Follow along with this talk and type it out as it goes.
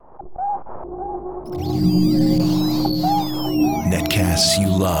Netcasts you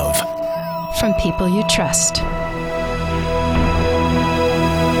love. From people you trust.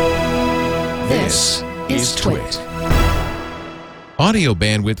 This is Twit. Audio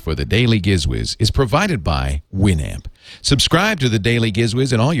bandwidth for the Daily Giz Wiz is provided by Winamp. Subscribe to the Daily Giz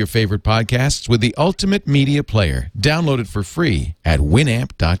Wiz and all your favorite podcasts with the ultimate media player. Download it for free at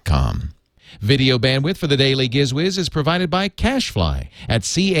winamp.com. Video bandwidth for the Daily Giz Wiz is provided by CacheFly at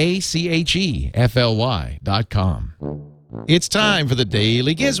CacheFly.com. It's time for the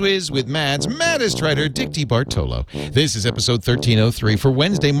Daily Giz Wiz with Mads maddest writer, Dick D. Bartolo. This is episode 1303 for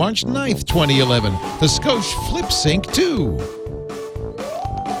Wednesday, March 9th, 2011. The Scosche flipSYNC 2.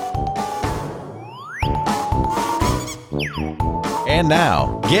 And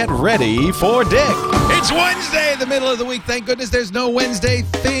now, get ready for Dick. It's Wednesday, the middle of the week. Thank goodness there's no Wednesday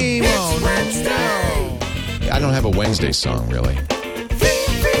theme. Oh, no. I don't have a Wednesday song, really.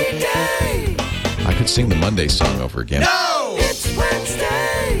 I could sing the Monday song over again. No! It's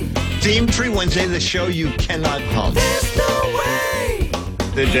Wednesday. Theme Tree Wednesday, the show you cannot hum. There's no way.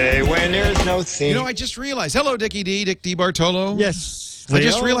 The day when there's no theme. You know, I just realized. Hello, Dickie D, Dick D. Bartolo. Yes. I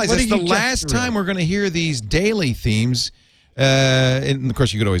just Leo, realized what it's did the you last just time we're going to hear these daily themes. And, of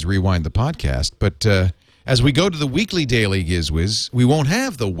course, you could always rewind the podcast. But as we go to the weekly Daily Giz Wiz, we won't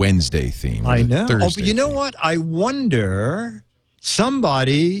have the Wednesday theme. I know. Thursday But you know theme. what? I wonder,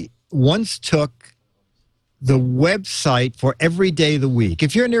 somebody once took the website for every day of the week.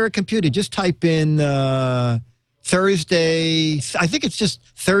 If you're near a computer, just type in Thursday. I think it's just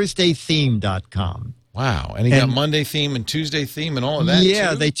thursdaytheme.com. Wow. And he got Monday theme and Tuesday theme and all of that,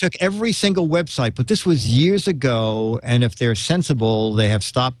 Yeah, too? they took every single website, but this was years ago, and if they're sensible, they have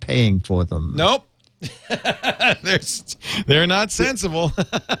stopped paying for them. Nope. They're not sensible.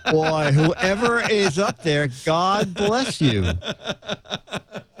 Boy, whoever is up there, God bless you.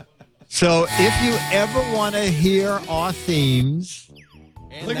 So if you ever want to hear our themes.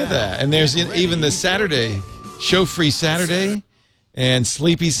 Look at that. And there's even the Saturday, Show Free Saturday and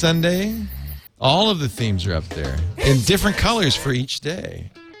Sleepy Sunday. All of the themes are up there in different colors for each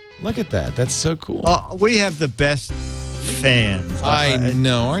day. Look at that. That's so cool. We have the best fans. I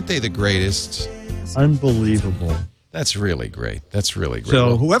know. Aren't they the greatest? Unbelievable. That's really great. That's really great.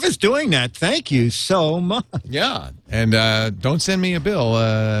 So whoever's doing that, thank you so much. Yeah. And don't send me a bill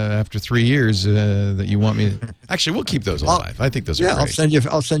after 3 years that you want me to. Actually, we'll keep those alive. I think those are great. I'll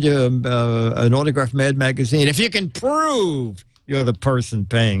send you an autographed Mad magazine if you can prove you're the person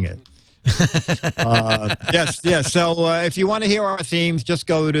paying it. Yes. So if you want to hear our themes, just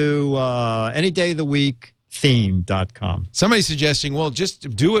go to anydayoftheweektheme.com. Somebody's suggesting, well,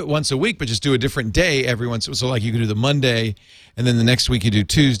 just do it once a week, but just do a different day every once. So like you could do the Monday, and then the next week you do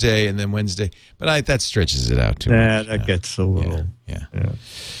Tuesday, and then Wednesday. But that stretches it out too much. That gets a little. Yeah.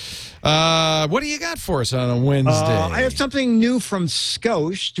 What do you got for us on a Wednesday? I have something new from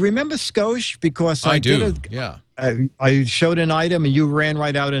Scosche. Do you remember Scosche? Because I do. I showed an item and you ran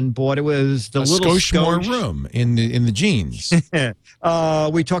right out and bought it. Was the little Scosche more room in the jeans?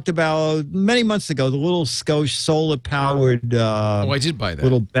 We talked about many months ago the little Scosche solar powered. I did buy that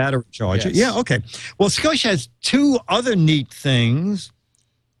little battery charger. Yes. Yeah, okay. Well, Scosche has two other neat things.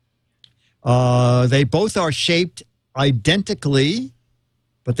 They both are shaped identically,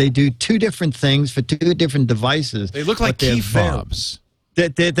 but they do two different things for two different devices. They look like key fobs. They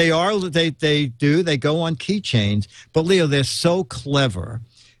do. They go on keychains. But, Leo, they're so clever.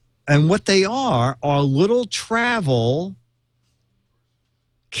 And what they are little travel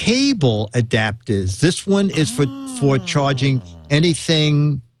cable adapters. This one is for charging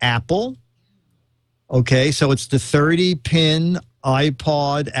anything Apple. Okay, so it's the 30-pin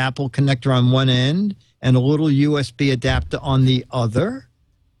iPod Apple connector on one end and a little USB adapter on the other.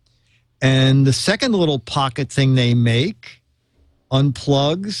 And the second little pocket thing they make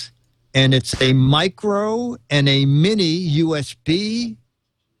unplugs, and it's a micro and a mini USB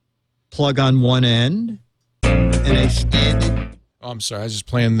plug on one end and a standard. Oh, I'm sorry. I was just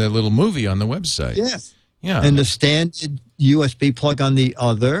playing the little movie on the website. Yes. Yeah. And the standard USB plug on the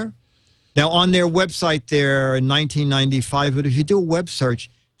other. Now, on their website, they're $19.95, but if you do a web search,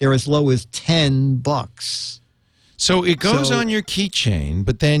 they're as low as $10. So it goes on your keychain,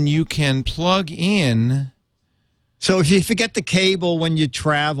 but then you can plug in. So if you forget the cable when you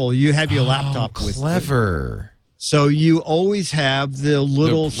travel, you have your laptop with you. Clever. So you always have the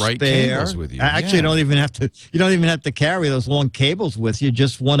little right spare. cables with you. Actually, you don't even have to carry those long cables with you.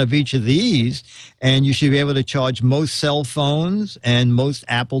 Just one of each of these, and you should be able to charge most cell phones and most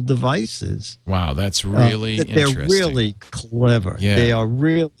Apple devices. Wow, that's really interesting. They're really clever. Yeah. They are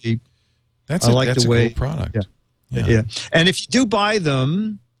really. That's I a like cool product. Yeah. And if you do buy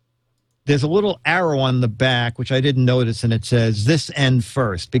them, there's a little arrow on the back, which I didn't notice, and it says this end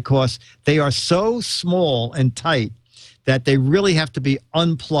first, because they are so small and tight that they really have to be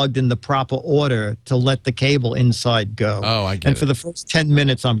unplugged in the proper order to let the cable inside go. Oh, I get And it. for the first 10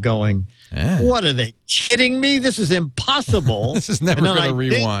 minutes, I'm going, what are they kidding me? This is impossible. This is never And then going to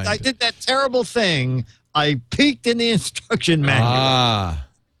rewind. I did that terrible thing. I peeked in the instruction manual. Ah,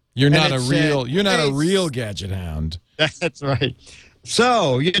 you're And not it a said, real, you're not a "Hey, real gadget hound. That's right.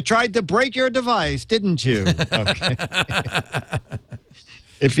 So you tried to break your device, didn't you? Okay.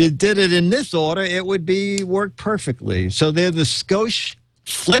 If you did it in this order, it would be work perfectly. So they're the Scosche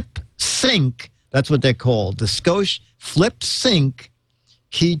flipSYNC. That's what they're called. The Scosche flipSYNC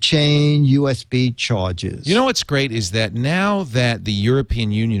keychain USB charges. You know what's great is that now that the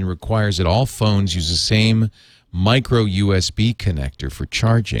European Union requires that all phones use the same micro USB connector for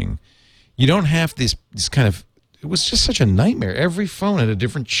charging, you don't have this kind of, it was just such a nightmare. Every phone had a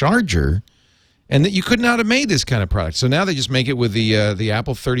different charger, and that you could not have made this kind of product. So now they just make it with the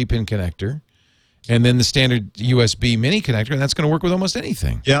Apple 30-pin connector, and then the standard USB mini connector, and that's going to work with almost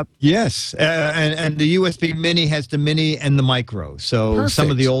anything. Yep. Yes. And the USB mini has the mini and the micro. So some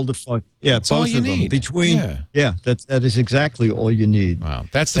of the older phones, That's both all you of them. need. Between, that is exactly all you need. Wow,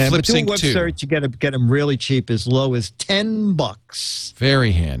 that's the But do a flipSync web 2. search, you get them really cheap, as low as $10.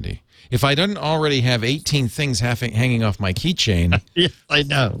 Very handy. If I didn't already have 18 things hanging off my keychain, Yes, I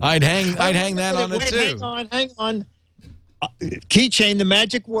know. I'd hang that on it Wait, too. Hang on. Keychain, the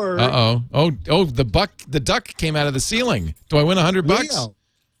magic word. Oh, the duck came out of the ceiling. Do I win $100?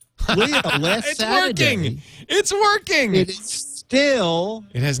 Leo, last It's Saturday. working. It's working. It is still.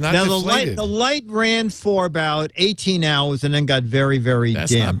 It has not Now deflated. the light ran for about 18 hours and then got very, very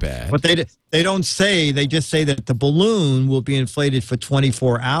That's dim. not bad. But they don't say. They just say that the balloon will be inflated for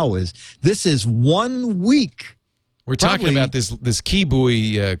 24 hours. This is 1 week. We're talking probably- about this key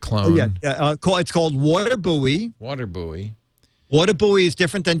buoy clone. It's called water buoy. Water buoy. Water buoy is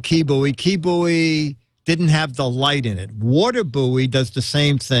different than key buoy. Key buoy didn't have the light in it. Water buoy does the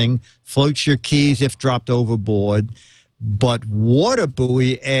same thing, floats your keys if dropped overboard. But water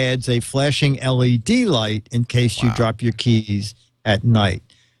buoy adds a flashing LED light in case you drop your keys at night.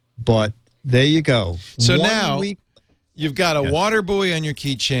 But there you go. So 1 now week. you've got a water buoy on your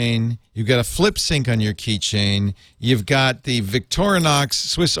keychain. You've got a flipSync on your keychain. You've got the Victorinox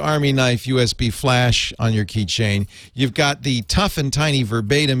Swiss Army knife USB flash on your keychain. You've got the tough and tiny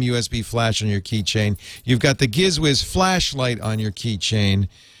verbatim USB flash on your keychain. You've got the Giz Wiz flashlight on your keychain.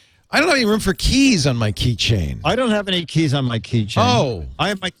 I don't have any room for keys on my keychain. I don't have any keys on my keychain. Oh. I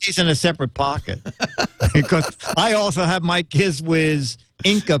have my keys in a separate pocket. Because I also have my Giz Wiz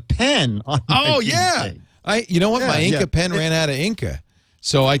Inca pen on my keychain. You know what? Yeah, My Inca yeah. pen ran out of Inca.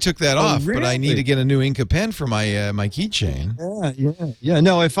 So I took that off, but I need really? to get a new Inca pen for my my keychain. Yeah.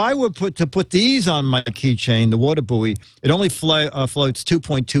 No, if I were to put these on my keychain, the water buoy, it only floats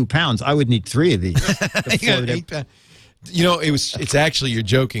 2.2 pounds. I would need 3 of these. to float it. You know, it's actually, you're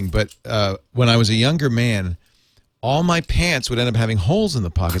joking, but when I was a younger man, all my pants would end up having holes in the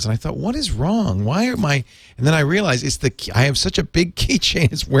pockets, and I thought, what is wrong? Why am I? And then I realized I have such a big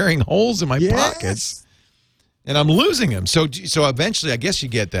keychain; it's wearing holes in my pockets, and I'm losing them. So eventually, I guess you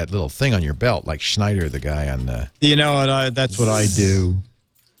get that little thing on your belt, like Schneider, the guy on. You know what? That's what I do.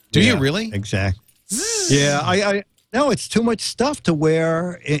 Do you really? Exactly. Yeah, I no, it's too much stuff to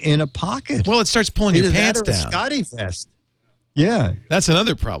wear in a pocket. Well, it starts pulling your Either that pants or a down. Scotty vest. Yeah. That's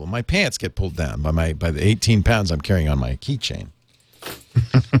another problem. My pants get pulled down by the 18 pounds I'm carrying on my keychain.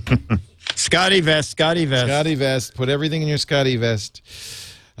 Scotty vest. Scotty vest. Put everything in your Scotty vest.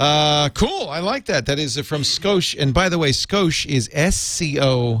 Cool. I like that. That is from Scosche. And by the way, Scosche is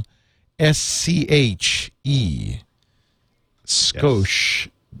SCOSCHE. Scosche.com.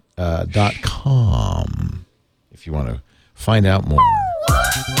 If you want to find out more.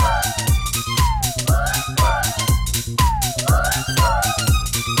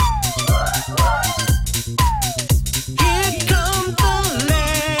 Here come the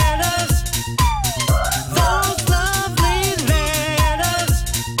letters, those lovely letters.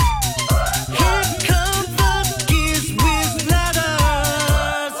 Here come the Giz Wiz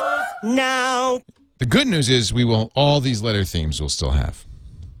letters. Now, The good news is all these letter themes we'll still have.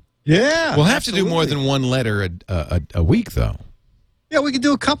 Yeah. We'll have to do more than one letter a week, though. Yeah, we could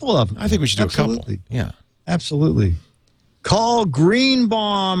do a couple of them. I think we should do a Absolutely. couple. Yeah. Absolutely. Carl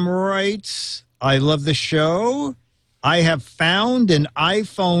Greenbaum writes, I love the show. I have found an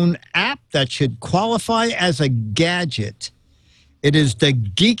iPhone app that should qualify as a gadget. It is the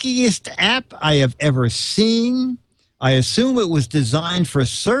geekiest app I have ever seen. I assume it was designed for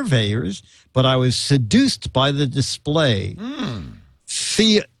surveyors, but I was seduced by the display.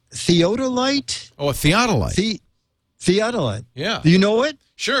 theodolite. Oh, a theodolite. Theodolite. Yeah. Do you know it?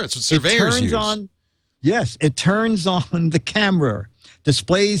 Sure, it's what surveyors use. Yes, it turns on the camera,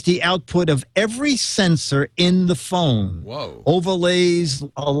 displays the output of every sensor in the phone. Whoa. Overlays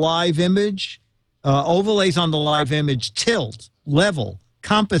a live image, overlays on the live image, tilt, level,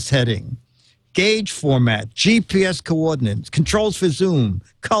 compass heading, gauge format, GPS coordinates, controls for zoom,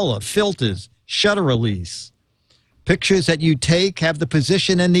 color, filters, shutter release. Pictures that you take have the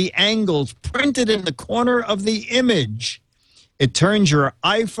position and the angles printed in the corner of the image. It turns your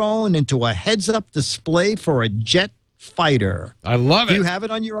iPhone into a heads-up display for a jet fighter. I love it. Do you have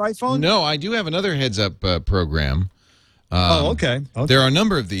it on your iPhone? No, I do have another heads-up program. Okay. There are a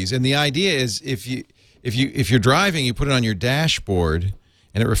number of these, and the idea is if you're driving, you put it on your dashboard,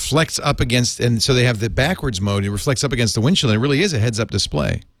 and it reflects up against. And so they have the backwards mode. It reflects up against the windshield, and it really is a heads-up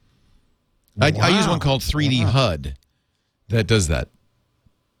display. I use one called 3D HUD that does that.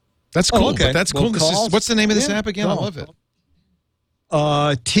 That's cool. Okay. But that's cool. What's the name of this app again? I love it.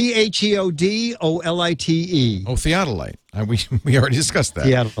 Theodolite. Oh, theodolite. We already discussed that.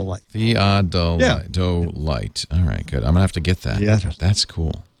 Theodolite. Theodolite. All right, good. I'm going to have to get that. Yeah. That's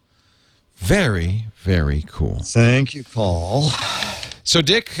cool. Very, very cool. Thank you, Paul. So,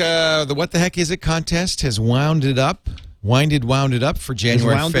 Dick, the What the Heck Is It contest has wound it up for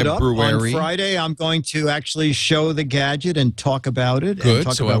January, February. On Friday, I'm going to actually show the gadget and talk about it. Good. And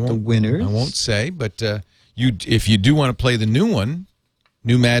talk So about the winners. I won't say, but if you do want to play the new one,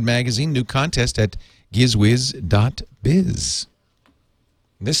 new Mad Magazine, new contest at gizwiz.biz.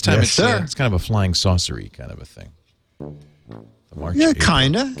 This time it's kind of a flying saucery kind of a thing. Yeah,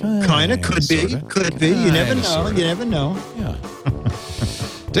 kind of. Could sorta. be. You never know. Sorta. You never know. Yeah.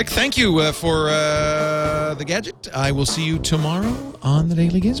 Dick, thank you for the gadget. I will see you tomorrow on the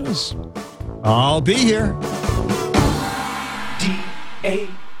Daily Giz Wiz. I'll be here. DAILY.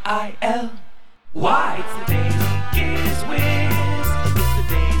 It's the Daily Giz Wiz. It's the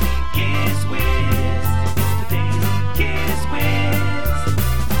Daily Giz Wiz. It's the Daily Giz Wiz.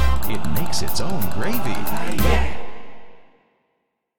 It makes its own gravy. Yeah.